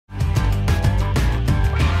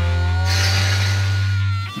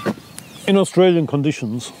In Australian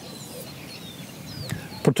conditions,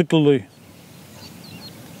 particularly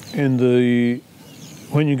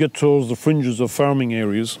when you get towards the fringes of farming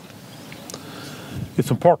areas, it's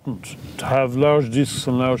important to have large discs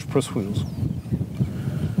and large press wheels.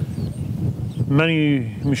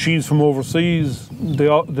 Many machines from overseas, they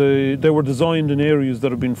were designed in areas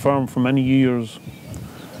that have been farmed for many years,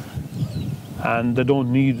 and they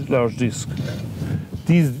don't need large discs.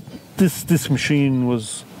 This machine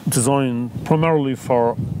was designed primarily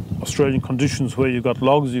for Australian conditions, where you've got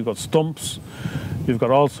logs, you've got stumps, you've got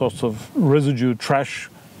all sorts of residue, trash,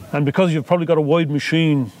 and because you've probably got a wide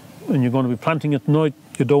machine and you're going to be planting at night,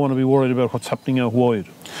 you don't want to be worried about what's happening out wide.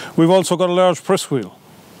 We've also got a large press wheel,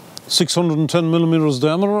 610 millimeters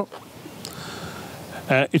diameter.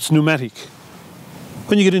 It's pneumatic.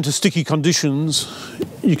 When you get into sticky conditions,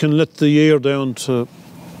 you can let the air down to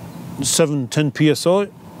 7-10 psi,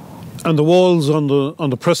 and the walls on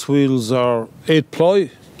the press wheels are 8 ply,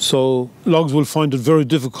 so logs will find it very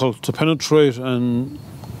difficult to penetrate, and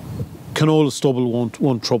canola stubble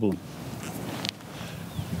won't trouble them.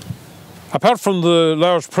 Apart from the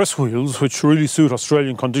large press wheels, which really suit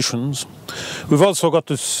Australian conditions, we've also got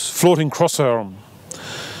this floating cross arm.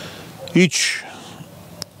 Each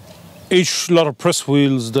lot of press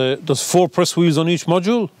wheels, there's 4 press wheels on each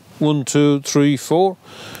module. 1, 2, 3, 4.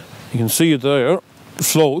 You can see it there. It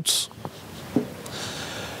floats.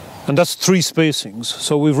 And that's 3 spacings.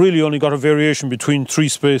 So we've really only got a variation between 3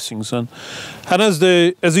 spacings. And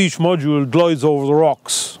as each module glides over the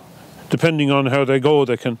rocks, depending on how they go,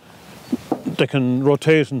 they can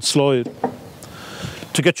rotate and slide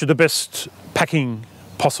to get you the best packing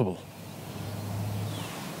possible.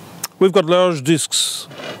 We've got large discs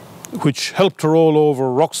which help to roll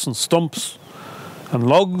over rocks and stumps and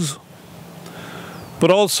logs,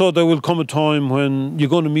 but also there will come a time when you're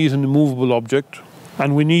going to meet an immovable object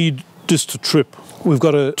and we need this to trip. We've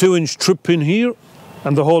got a 2-inch trip pin here,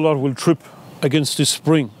 and the whole lot will trip against this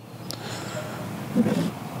spring.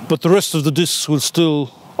 But the rest of the discs will still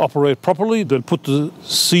operate properly. They'll put the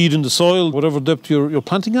seed in the soil, whatever depth you're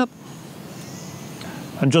planting at,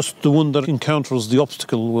 and just the one that encounters the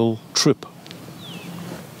obstacle will trip.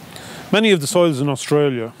 Many of the soils in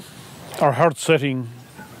Australia are hard setting,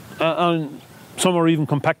 and some are even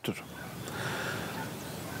compacted.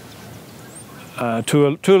 To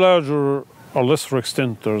a larger or lesser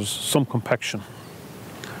extent, there's some compaction,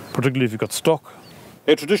 particularly if you've got stock.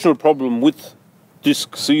 A traditional problem with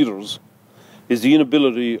disc seeders is the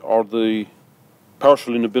inability or the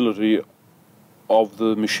partial inability of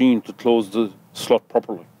the machine to close the slot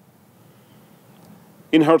properly.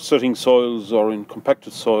 In hard setting soils or in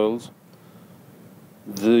compacted soils,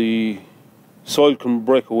 the soil can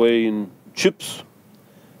break away in chips,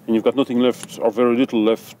 and you've got nothing left or very little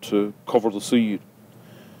left to cover the seed.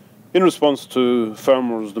 In response to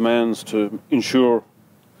farmers' demands to ensure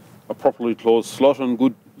a properly closed slot and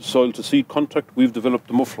good soil to seed contact, we've developed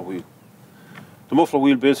the muffler wheel. The muffler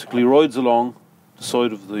wheel basically rides along the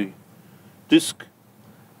side of the disc.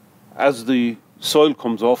 As the soil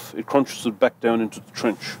comes off, it crunches it back down into the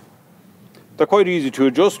trench. They're quite easy to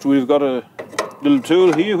adjust. We've got a little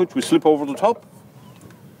tool here which we slip over the top.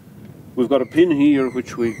 We've got a pin here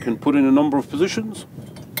which we can put in a number of positions.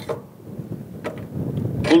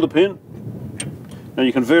 Pull the pin. Now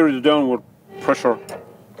you can vary the downward pressure,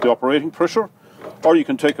 the operating pressure, or you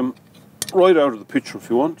can take them right out of the picture if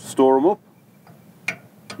you want, store them up.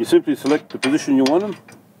 You simply select the position you want them,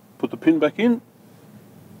 put the pin back in,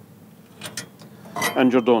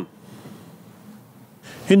 and you're done.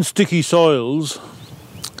 In sticky soils,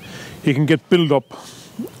 you can get build-up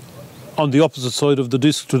on the opposite side of the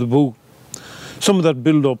disc to the boot. Some of that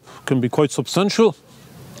build-up can be quite substantial.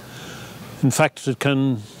 In fact, it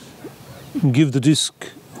can give the disc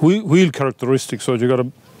wheel characteristics, so you've got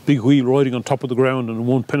a big wheel riding on top of the ground and it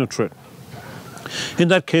won't penetrate. In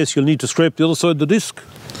that case, you'll need to scrape the other side of the disc,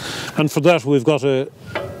 and for that we've got a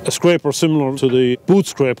scraper similar to the boot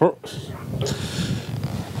scraper.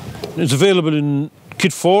 It's available in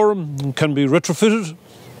kit form and can be retrofitted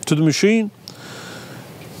to the machine.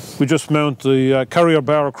 We just mount the carrier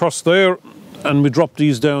bar across there and we drop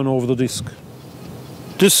these down over the disc.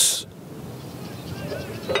 This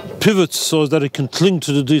pivots so that it can cling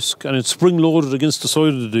to the disc, and it's spring loaded against the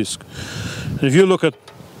side of the disc. And if you look at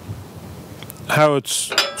how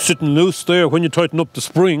it's sitting loose there, when you tighten up the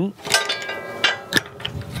spring,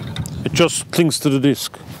 it just clings to the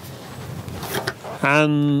disc.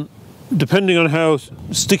 And depending on how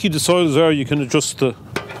sticky the soils are, you can adjust the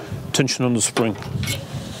tension on the spring.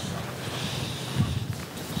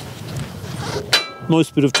 Nice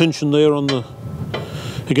bit of tension there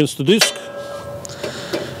against the disc.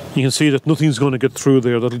 You can see that nothing's going to get through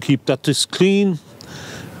there. That'll keep that disc clean,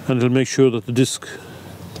 and it'll make sure that the disc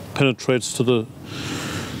penetrates to the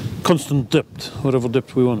constant depth, whatever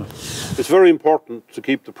depth we want it. It's very important to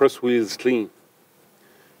keep the press wheels clean.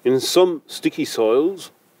 In some sticky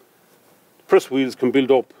soils, press wheels can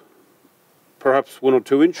build up perhaps 1 or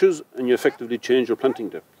 2 inches, and you effectively change your planting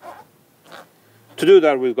depth. To do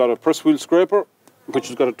that, we've got a press wheel scraper, which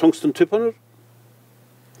has got a tungsten tip on it,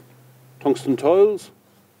 tungsten tiles.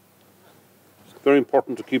 It's very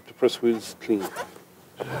important to keep the press wheels clean.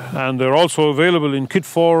 And they're also available in kit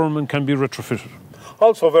form and can be retrofitted.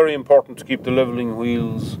 Also very important to keep the levelling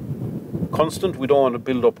wheels constant. We don't want to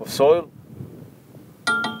build up of soil.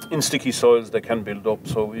 In sticky soils they can build up,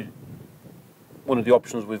 so one of the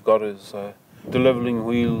options we've got is the levelling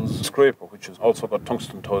wheels scraper, which has also got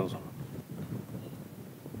tungsten tiles on it.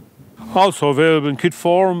 Also available in kit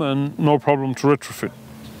form and no problem to retrofit.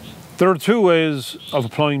 There are 2 ways of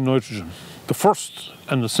applying nitrogen. The first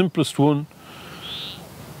and the simplest one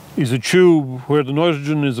is a tube where the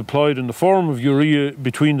nitrogen is applied in the form of urea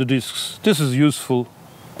between the discs. This is useful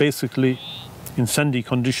basically in sandy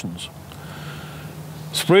conditions.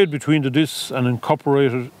 Sprayed between the discs and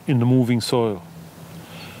incorporated in the moving soil.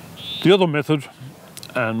 The other method,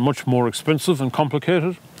 and much more expensive and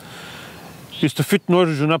complicated, is to fit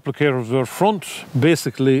nitrogen applicators out front,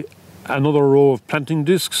 basically another row of planting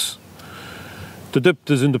discs. The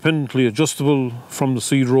depth is independently adjustable from the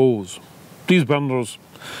seed rows. These banders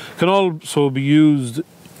can also be used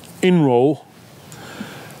in row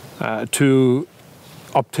to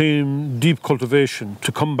obtain deep cultivation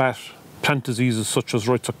to combat plant diseases such as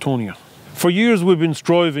Rhizoctonia. For years we've been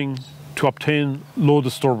striving to obtain low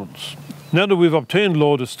disturbance. Now that we've obtained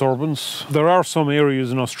low disturbance, there are some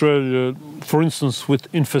areas in Australia, for instance with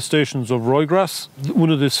infestations of ryegrass.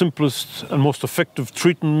 One of the simplest and most effective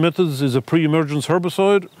treatment methods is a pre-emergence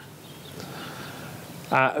herbicide.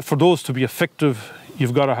 For those to be effective,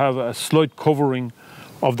 you've got to have a slight covering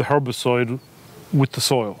of the herbicide with the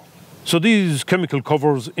soil. So these chemical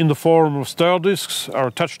covers in the form of star discs are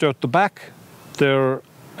attached out the back. They're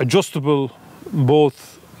adjustable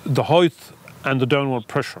both the height and the downward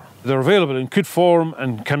pressure. They're available in kit form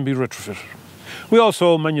and can be retrofitted. We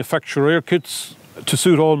also manufacture air kits to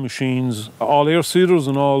suit all machines, all air seeders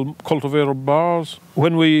and all cultivator bars.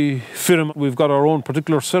 When we fit them, we've got our own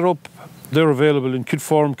particular setup. They're available in kit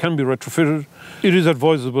form, can be retrofitted. It is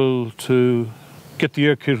advisable to get the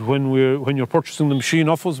air kit when you're purchasing the machine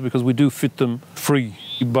off us, because we do fit them free.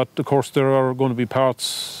 But of course there are going to be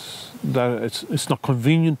parts that it's not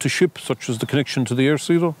convenient to ship, such as the connection to the air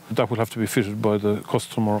seeder. That will have to be fitted by the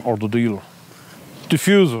customer or the dealer.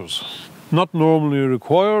 Diffusers, not normally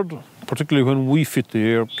required, particularly when we fit the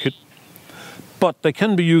air kit, but they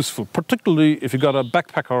can be useful, particularly if you've got a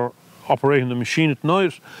backpacker operating the machine at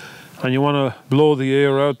night and you want to blow the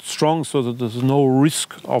air out strong so that there's no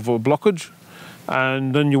risk of a blockage,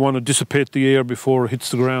 and then you want to dissipate the air before it hits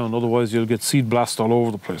the ground, otherwise you'll get seed blast all over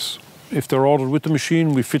the place. If they're ordered with the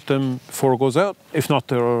machine, we fit them before it goes out. If not,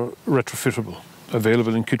 they're retrofittable,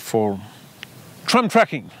 available in kit form. Tram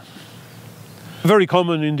tracking. Very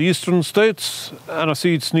common in the eastern states, and I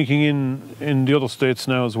see it sneaking in the other states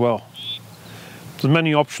now as well. There's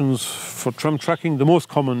many options for tram tracking. The most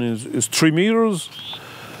common is 3 meters.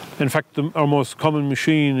 In fact, our most common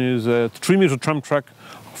machine is a 3-meter tram track,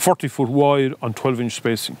 40 foot wide on 12-inch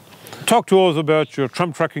spacing. Talk to us about your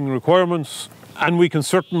tram tracking requirements, and we can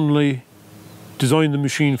certainly design the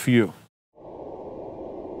machine for you.